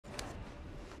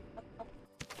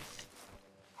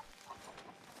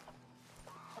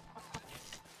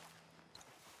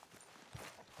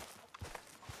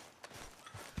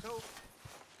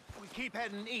keep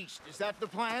heading east. Is that the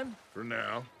plan? For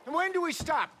now. And when do we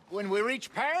stop? When we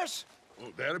reach Paris? Well,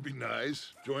 that'd be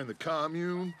nice. Join the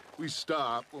commune. We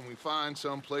stop when we find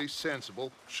someplace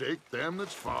sensible, shake them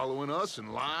that's following us,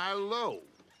 and lie low.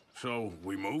 So,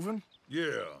 we moving?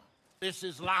 Yeah. This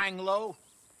is lying low?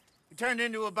 We turned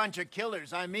into a bunch of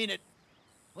killers, I mean it.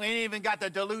 We ain't even got the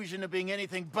delusion of being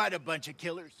anything but a bunch of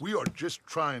killers. We are just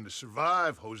trying to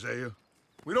survive, Hosea.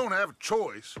 We don't have a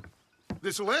choice.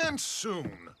 This'll end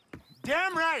soon.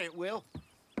 Damn right it will.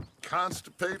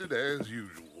 Constipated as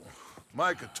usual.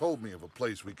 Micah told me of a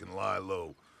place we can lie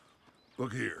low.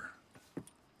 Look here.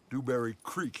 Dewberry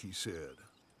Creek, he said.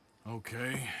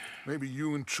 Okay. Maybe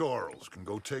you and Charles can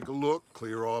go take a look,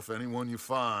 clear off anyone you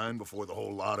find before the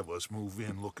whole lot of us move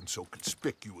in looking so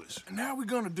conspicuous. And how we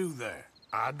gonna do that?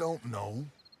 I don't know.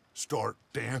 Start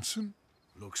dancing?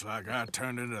 Looks like I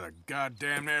turned into the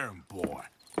goddamn errand boy.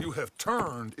 You have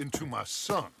turned into my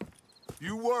son.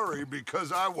 You worry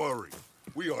because I worry.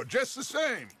 We are just the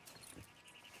same.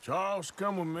 Charles,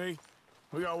 come with me.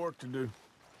 We got work to do.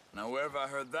 Now, where have I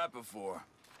heard that before?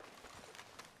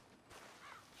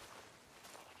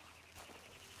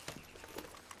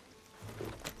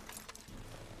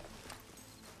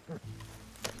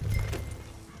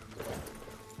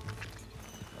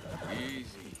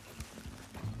 Easy.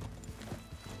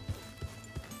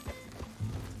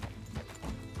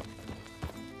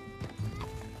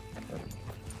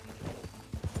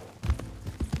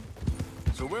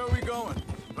 So where are we going?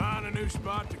 Find a new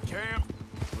spot to camp.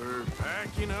 We're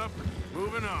packing up and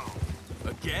moving on.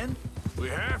 Again? We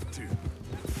have to.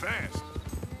 Fast.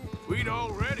 We'd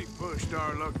already pushed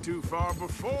our luck too far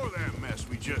before that mess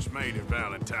we just made at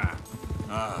Valentine.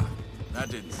 That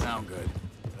didn't sound good.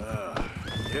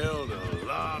 Killed a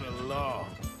lot of law.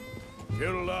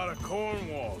 Killed a lot of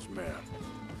Cornwall's men.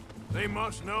 They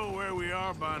must know where we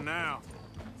are by now.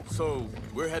 So,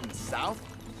 we're heading south?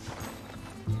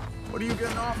 What are you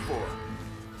getting off for?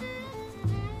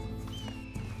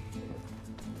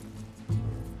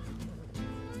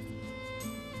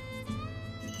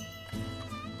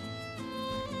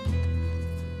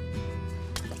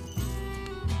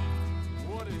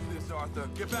 What is this, Arthur?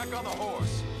 Get back on the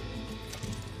horse.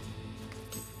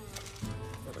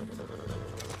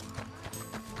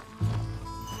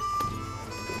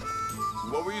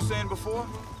 What were you saying before?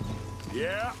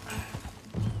 Yeah.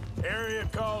 Area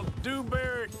called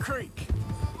Dewberry Creek.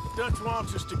 Dutch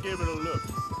wants us to give it a look.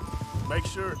 Make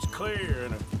sure it's clear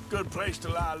and a good place to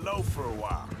lie low for a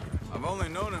while. I've only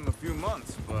known him a few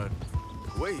months, but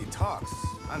the way he talks,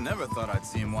 I never thought I'd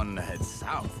see him wanting to head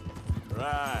south.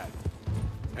 Right.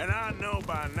 And I know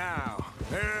by now,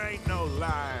 there ain't no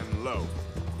lying low.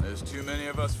 There's too many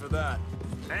of us for that.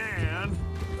 And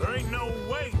there ain't no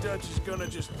way Dutch is gonna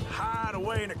just hide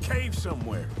away in a cave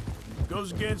somewhere.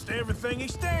 Goes against everything he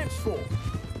stands for.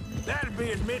 That'd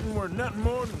be admitting we're nothing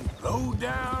more than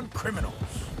low-down criminals.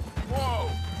 Whoa!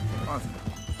 Arthur.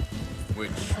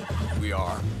 Which we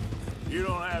are. You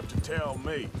don't have to tell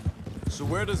me. So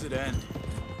where does it end?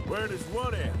 Where does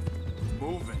what end?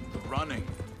 Moving, the running.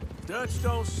 Dutch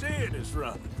don't see it as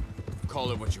running.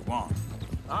 Call it what you want.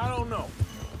 I don't know.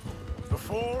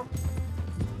 Before,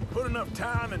 put enough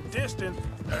time and distance.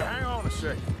 Hang on a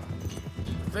second.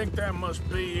 I think that must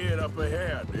be it up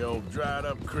ahead, the old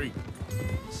dried-up creek.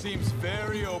 Seems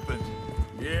very open.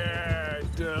 Yeah,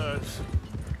 it does.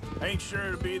 Ain't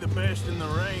sure to be the best in the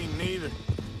rain, neither.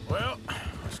 Well,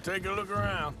 let's take a look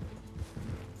around.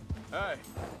 Hey,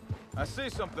 I see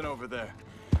something over there.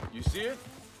 You see it?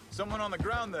 Someone on the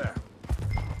ground there.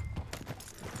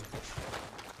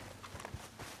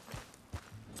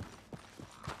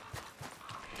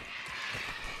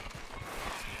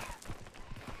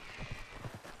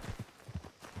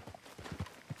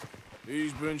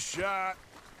 He's been shot.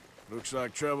 Looks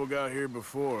like trouble got here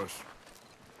before us.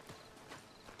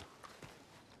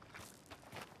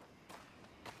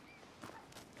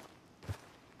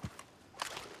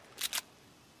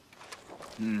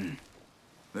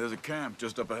 There's a camp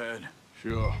just up ahead.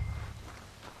 Sure.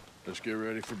 Let's get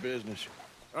ready for business.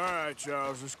 All right,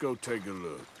 Charles, let's go take a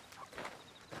look.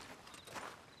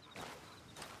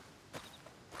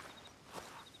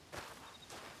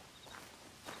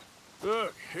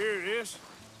 Look, here it is.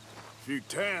 A few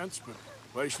tents, but the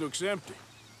place looks empty.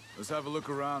 Let's have a look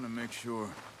around and make sure.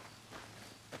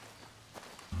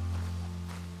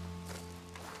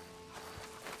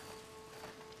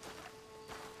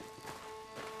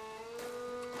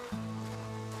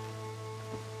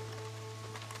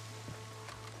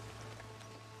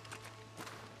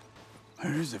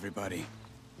 Where is everybody?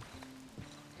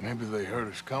 Maybe they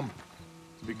heard us coming.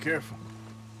 Be careful.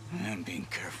 I'm being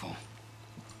careful.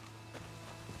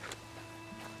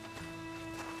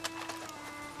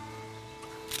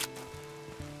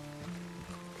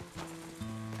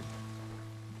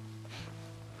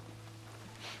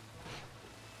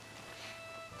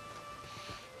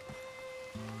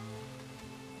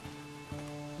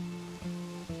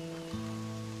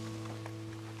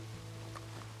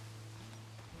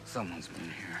 Someone's been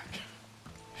here.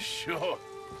 Sure.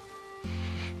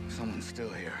 Someone's still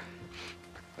here.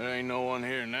 There ain't no one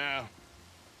here now.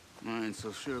 I ain't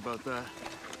so sure about that.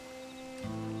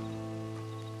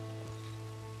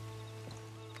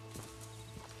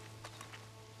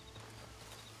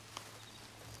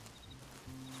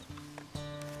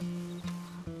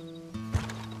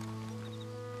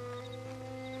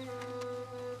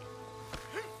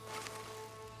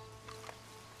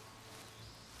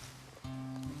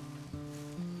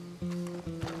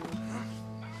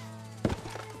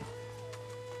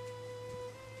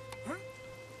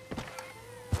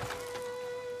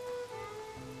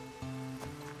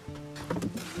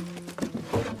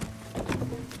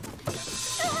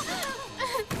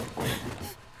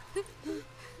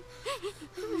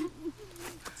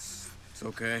 It's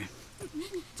okay.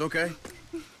 It's okay.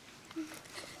 You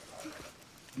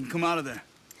can come out of there.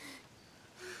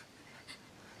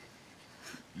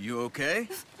 You okay?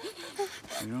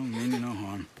 You don't mean you no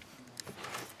harm.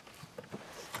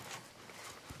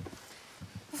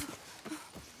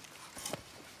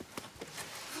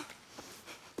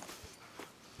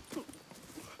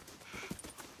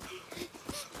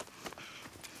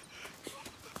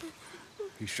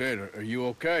 He said, are you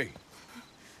okay?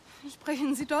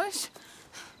 Sprechen Sie Deutsch?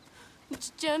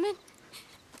 German?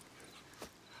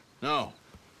 No.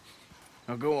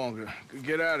 Now go on,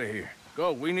 get out of here.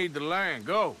 Go, we need the land,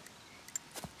 go.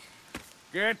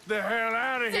 Get the hell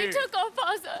out of They here. took our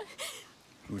father.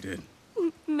 Who did?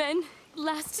 Men,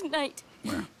 last night.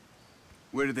 Where?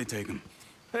 Where did they take him?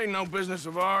 Ain't no business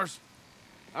of ours.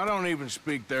 I don't even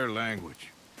speak their language.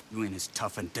 You ain't as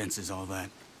tough and dense as all that.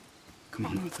 Come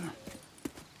on, Arthur.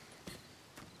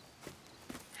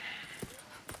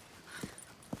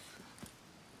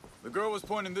 The girl was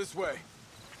pointing this way.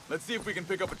 Let's see if we can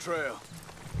pick up a trail.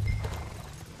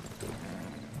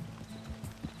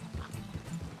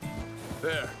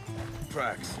 There.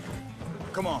 Tracks.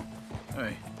 Come on.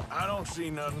 Hey, I don't see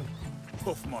nothing.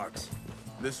 Hoof marks.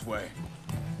 This way.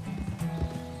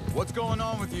 What's going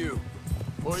on with you?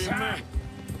 What do you mean?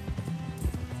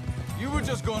 You were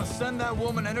just going to send that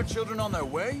woman and her children on their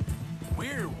way?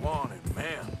 We're wanted,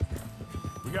 man.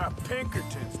 We got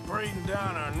Pinkertons breathing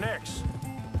down our necks.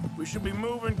 We should be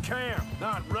moving camp,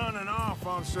 not running off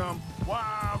on some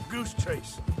wild goose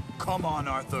chase. Come on,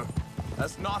 Arthur.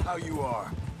 That's not how you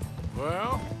are.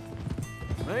 Well,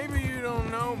 maybe you don't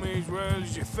know me as well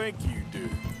as you think you do.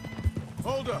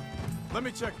 Hold up. Let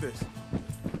me check this.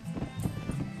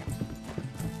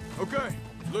 Okay.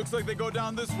 Looks like they go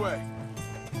down this way.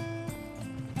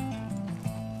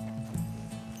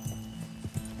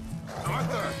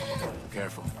 Arthur!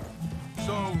 careful.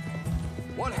 So,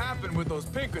 what happened with those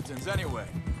Pinkertons anyway?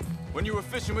 When you were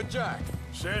fishing with Jack?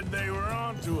 Said they were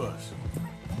on to us.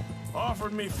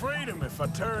 Offered me freedom if I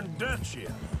turned Dutch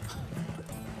in.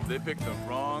 They picked the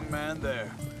wrong man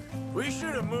there. We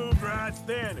should have moved right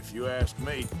then, if you ask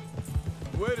me.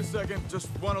 Wait a second, just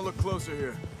want to look closer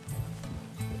here.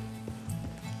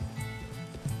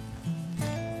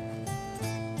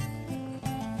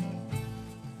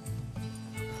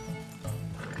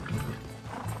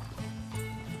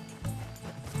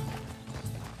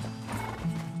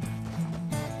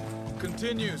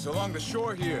 Continues along the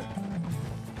shore here.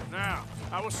 Now,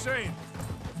 I was saying,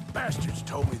 bastards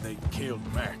told me they killed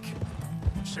Mac.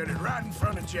 Said it right in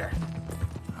front of Jack.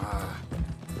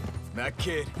 That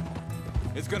kid,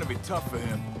 it's gonna be tough for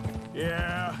him.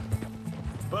 Yeah,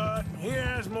 but he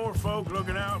has more folk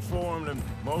looking out for him than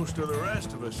most of the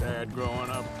rest of us had growing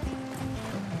up.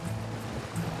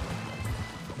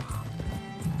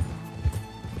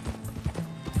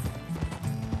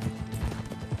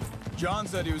 John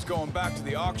said he was going back to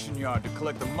the auction yard to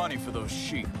collect the money for those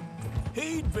sheep.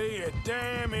 He'd be a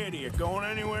damn idiot going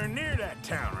anywhere near that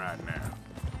town right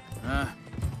now.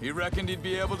 He reckoned he'd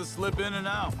be able to slip in and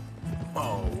out.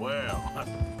 Oh, well,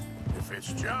 if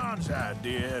it's John's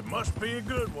idea, it must be a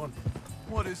good one.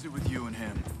 What is it with you and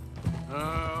him?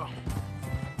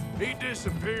 He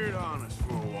disappeared on us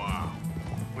for a while.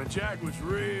 When Jack was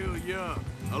real young.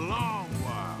 A long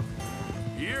while.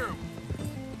 Year.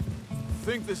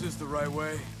 Think this is the right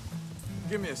way?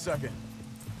 Give me a second.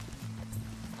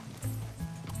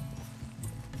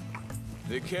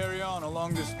 They carry on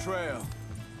along this trail.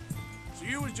 So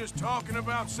you was just talking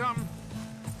about something?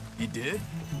 He did?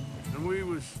 And we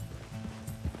was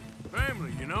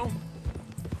family, you know?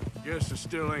 Guess I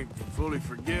still ain't fully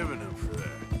forgiven him for that.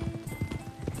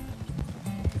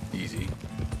 Easy.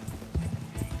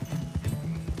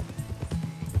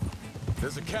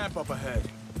 There's a camp up ahead.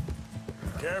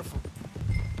 Careful.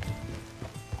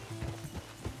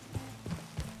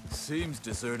 Seems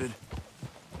deserted.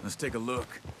 Let's take a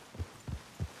look.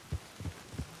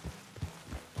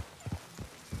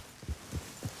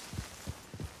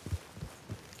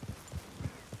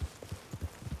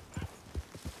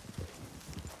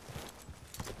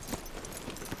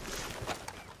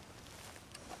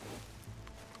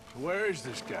 Where is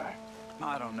this guy?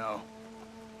 I don't know.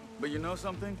 But you know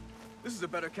something? This is a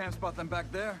better camp spot than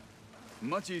back there.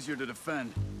 Much easier to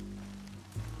defend.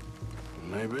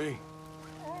 Maybe.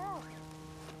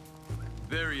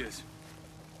 There he is.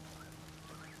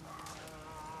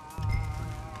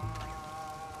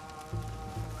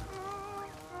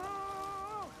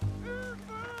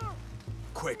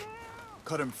 Quick,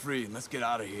 cut him free and let's get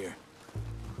out of here.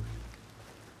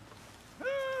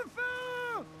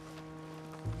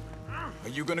 Are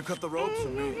you gonna cut the ropes or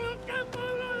me?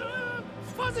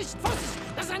 Vorsicht, Vorsicht!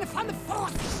 Das ist eine Falle!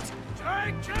 Vorsicht!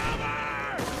 Take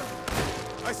cover!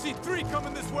 I see 3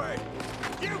 coming this way.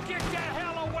 You get the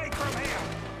hell away from here!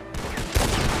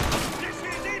 This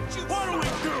is it! What are we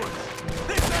doing?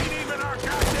 This ain't even our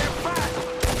goddamn fight!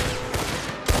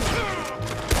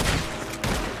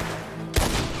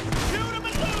 Shoot him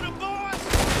and loot him, boys!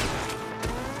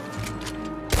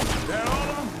 That all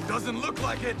of them? Doesn't look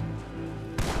like it.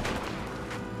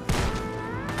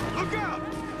 Look out!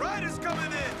 Riders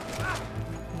coming in!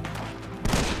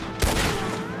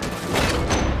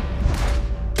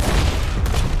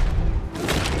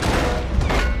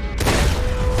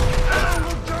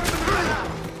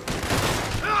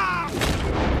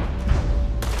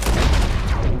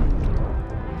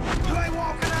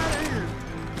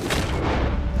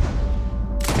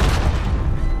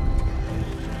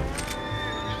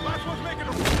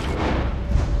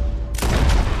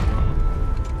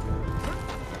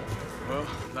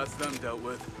 That's them dealt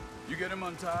with. You get him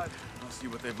untied, and I'll see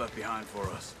what they've left behind for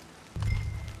us.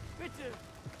 Bitte,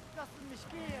 lassen mich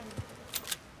gehen.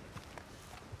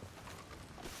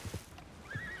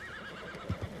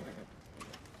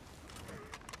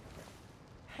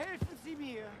 Helfen Sie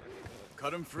mir.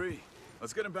 Cut him free.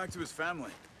 Let's get him back to his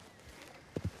family.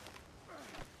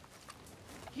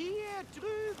 Hier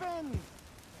drüben.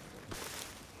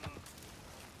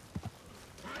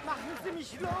 Machen Sie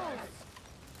mich los.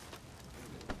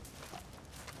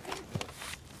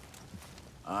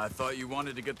 I thought you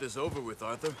wanted to get this over with,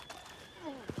 Arthur.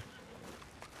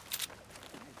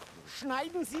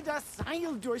 Schneiden Sie das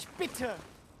Seil durch, bitte.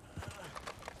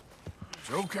 It's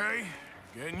okay.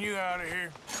 Getting you out of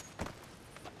here.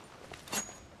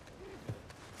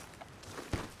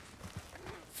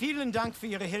 Vielen Dank für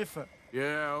Ihre Hilfe.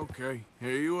 Yeah, okay.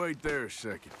 Here, you wait there a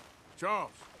second.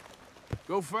 Charles,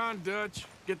 go find Dutch,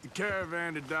 get the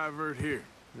caravan to divert here.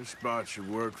 This spot should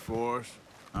work for us.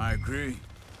 I agree.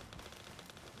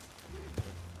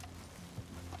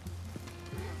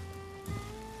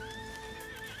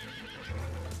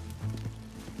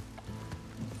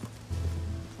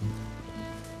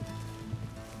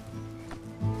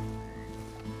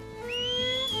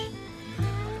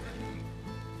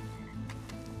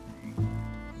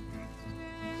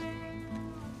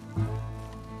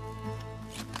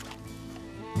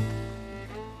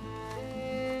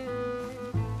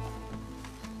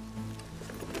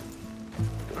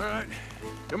 All right,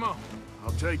 come on.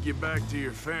 I'll take you back to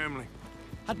your family.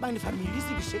 Hat meine Familie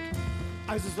Sie geschickt?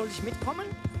 Also soll ich mitkommen?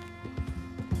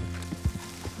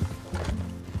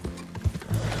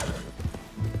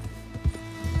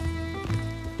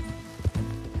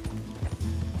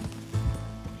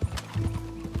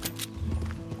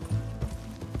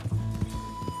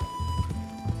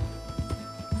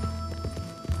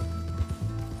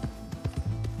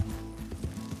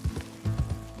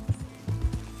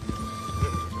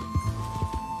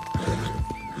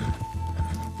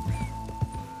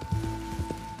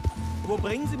 Wo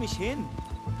bringen Sie mich hin?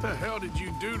 What the hell did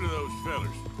you do to those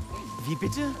fellers? Wie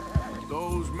bitte?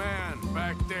 Those men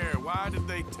back there, why did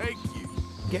they take you?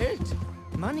 Geld.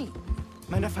 Money.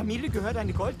 Meiner Familie gehört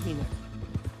eine Goldmine.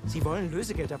 Sie wollen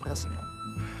Lösegeld erpressen.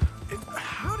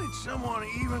 How did someone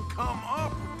even come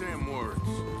up with them words?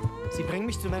 Sie bringen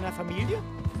mich zu meiner Familie?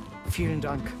 Vielen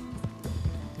Dank.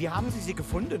 Wie haben Sie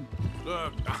gefunden?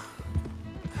 Look,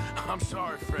 I'm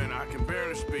sorry, friend. I can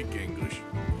barely speak English.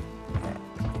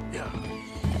 Yeah.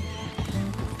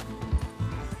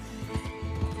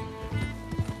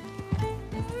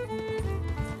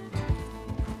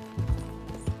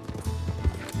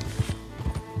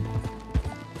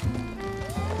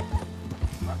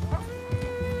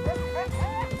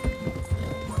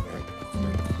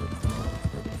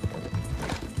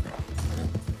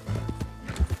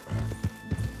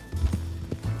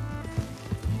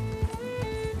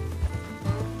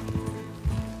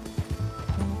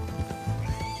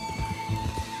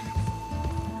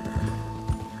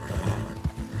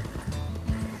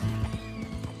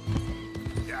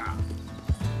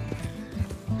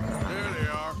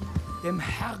 Dem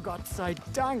Herrgott sei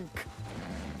Dank.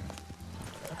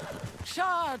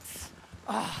 Schatz!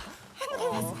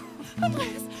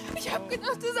 Andreas, ich hab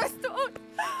gedacht, du seist tot.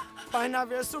 Beinahe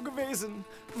wär's so gewesen.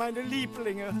 Meine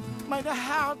Lieblinge, meine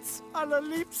Herz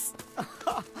allerliebsten.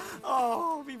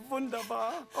 Oh, wie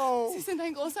wunderbar. Oh. Sie sind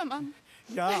ein großer Mann.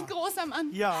 Ja. Ein großer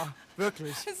Mann. Ja,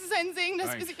 wirklich. Es ist ein Segen,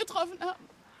 dass wir Sie getroffen haben.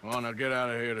 Come on, now get out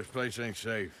of here. This place ain't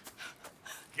safe.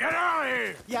 Get out of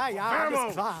here! Ja, ja,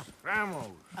 alles klar. Vamos!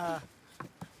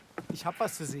 Ich hab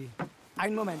was für Sie.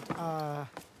 Einen Moment.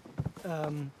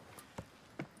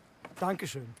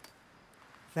 Dankeschön.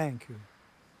 Thank you.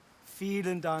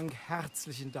 Vielen Dank,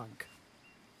 herzlichen Dank.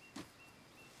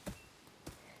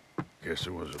 Guess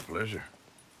it was a pleasure.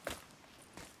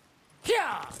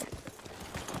 Ja!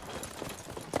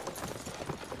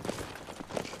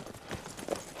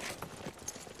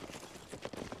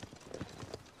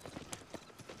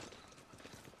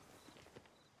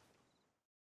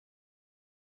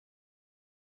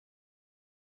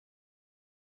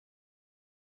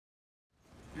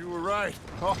 You were right.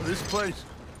 Oh, this place.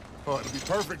 Oh, it'll be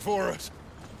perfect for us.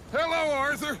 Hello,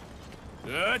 Arthur.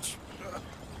 Dutch?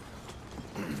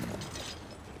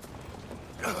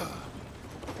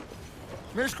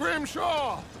 Miss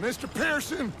Grimshaw, Mr.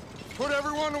 Pearson, put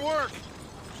everyone to work.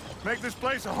 Make this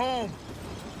place a home.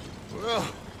 Well,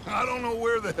 I don't know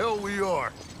where the hell we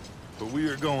are, but we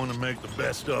are going to make the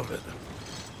best of it.